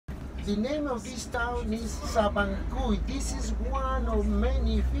The name of this town is Sabancuy. This is one of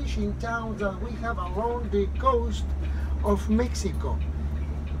many fishing towns that we have along the coast of Mexico.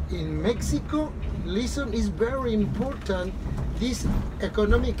 In Mexico, listen, is very important this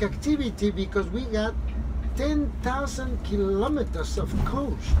economic activity because we got 10,000 kilometers of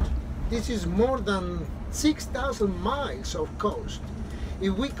coast. This is more than 6,000 miles of coast.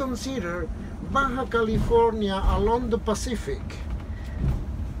 If we consider Baja California along the Pacific,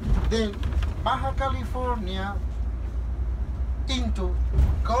 then Baja California into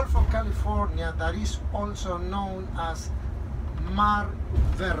Gulf of California, that is also known as Mar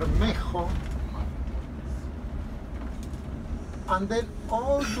Bermejo, and then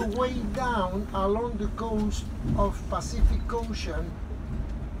all the way down along the coast of Pacific Ocean.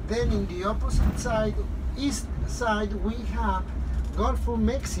 Then in the opposite side, east side, we have Gulf of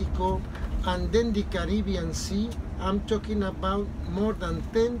Mexico and then the Caribbean Sea. I'm talking about more than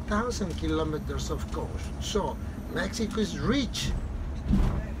 10,000 kilometers of coast. So Mexico is rich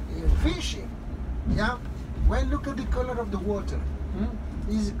in fishing. Yeah. Well, look at the color of the water.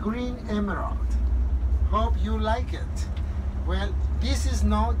 It's green emerald. Hope you like it. Well, this is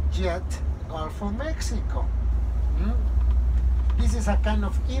not yet Gulf of Mexico. This is a kind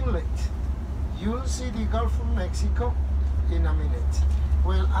of inlet. You'll see the Gulf of Mexico in a minute.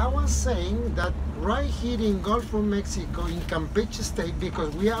 Well, I was saying that right here in Gulf of Mexico, in Campeche State,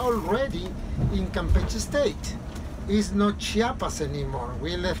 because we are already in Campeche State. It's not Chiapas anymore.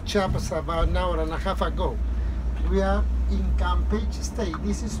 We left Chiapas about an hour and a half ago. We are in Campeche State.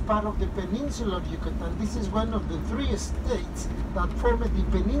 This is part of the peninsula of Yucatan. This is one of the 3 states that form the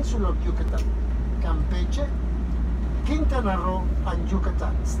peninsula of Yucatan. Campeche, Quintana Roo, and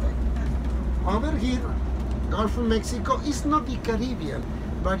Yucatan State. Over here, Gulf of Mexico is not the Caribbean,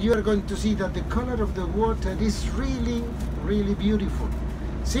 but you are going to see that the color of the water is really, really beautiful,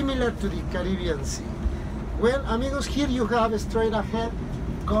 similar to the Caribbean Sea. Well, amigos, here you have straight ahead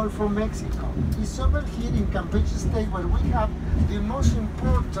Gulf of Mexico. It's over here in Campeche State where we have the most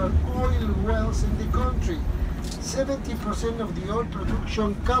important oil wells in the country. 70% of the oil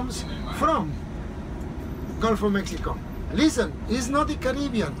production comes from Gulf of Mexico. Listen, it's not the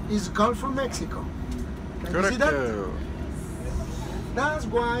Caribbean, it's Gulf of Mexico. Can you see that? That's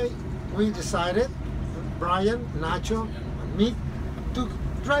why we decided, Brian, Nacho, and me, to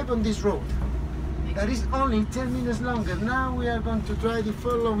drive on this road. That is only 10 minutes longer. Now we are going to try the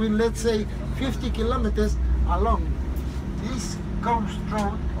following, let's say, 50 kilometers along this coast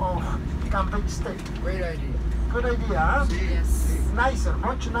road of Campeche State. Great idea. Good idea, huh? Yes. It's nicer,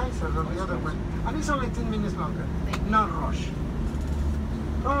 much nicer than the other one. And it's only 10 minutes longer. No rush.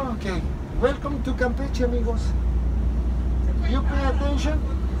 Okay. Welcome to Campeche, amigos. You pay attention.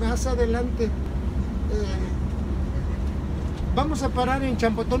 Más adelante. Vamos a parar en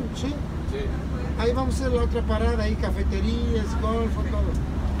Champotón, ¿sí? Sí. Ahí vamos a hacer la otra parada, ahí cafeterías, golf, todo.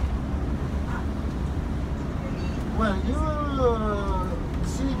 Well, you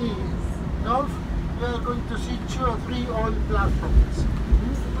see the Gulf, you are going to see 2 or 3 oil platforms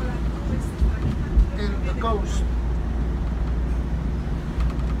in the coast.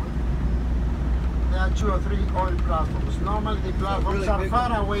 There are 2 or 3 oil platforms. Normally the platforms are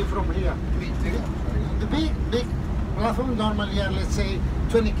far away from here. The big platforms normally are, let's say,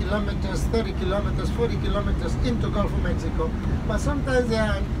 20 kilometers, 30 kilometers, 40 kilometers into Gulf of Mexico. But sometimes there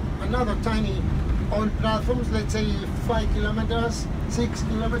are another tiny oil platforms, let's say 5 kilometers, 6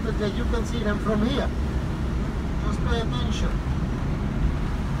 kilometers, that you can see them from here. Just pay attention.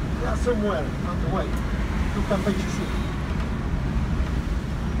 They are somewhere on the way to Campeche City.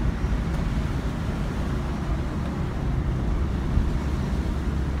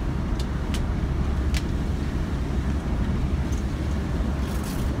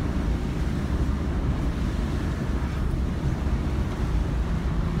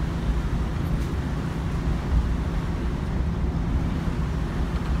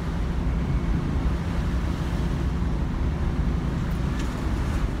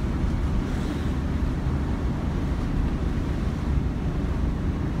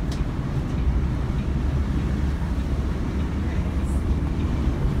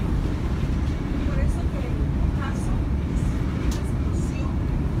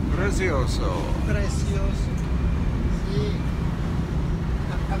 Precioso. Precioso. Sí.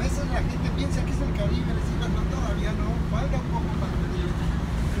 A veces la gente piensa que es el Caribe, les digo, no, todavía no, falta un poco para el Caribe.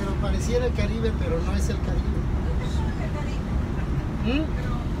 Pero pareciera el Caribe, pero no es el Caribe.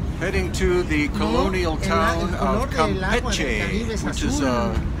 Heading to the colonial town of Campeche, which is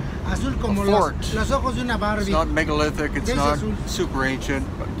a fort. Los ojos de una Barbie. It's not megalithic, it's not super ancient,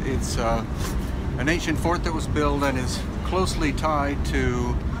 but it's an ancient fort that was built and is closely tied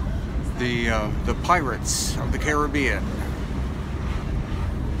to the Pirates of the Caribbean.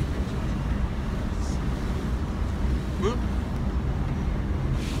 Whoop.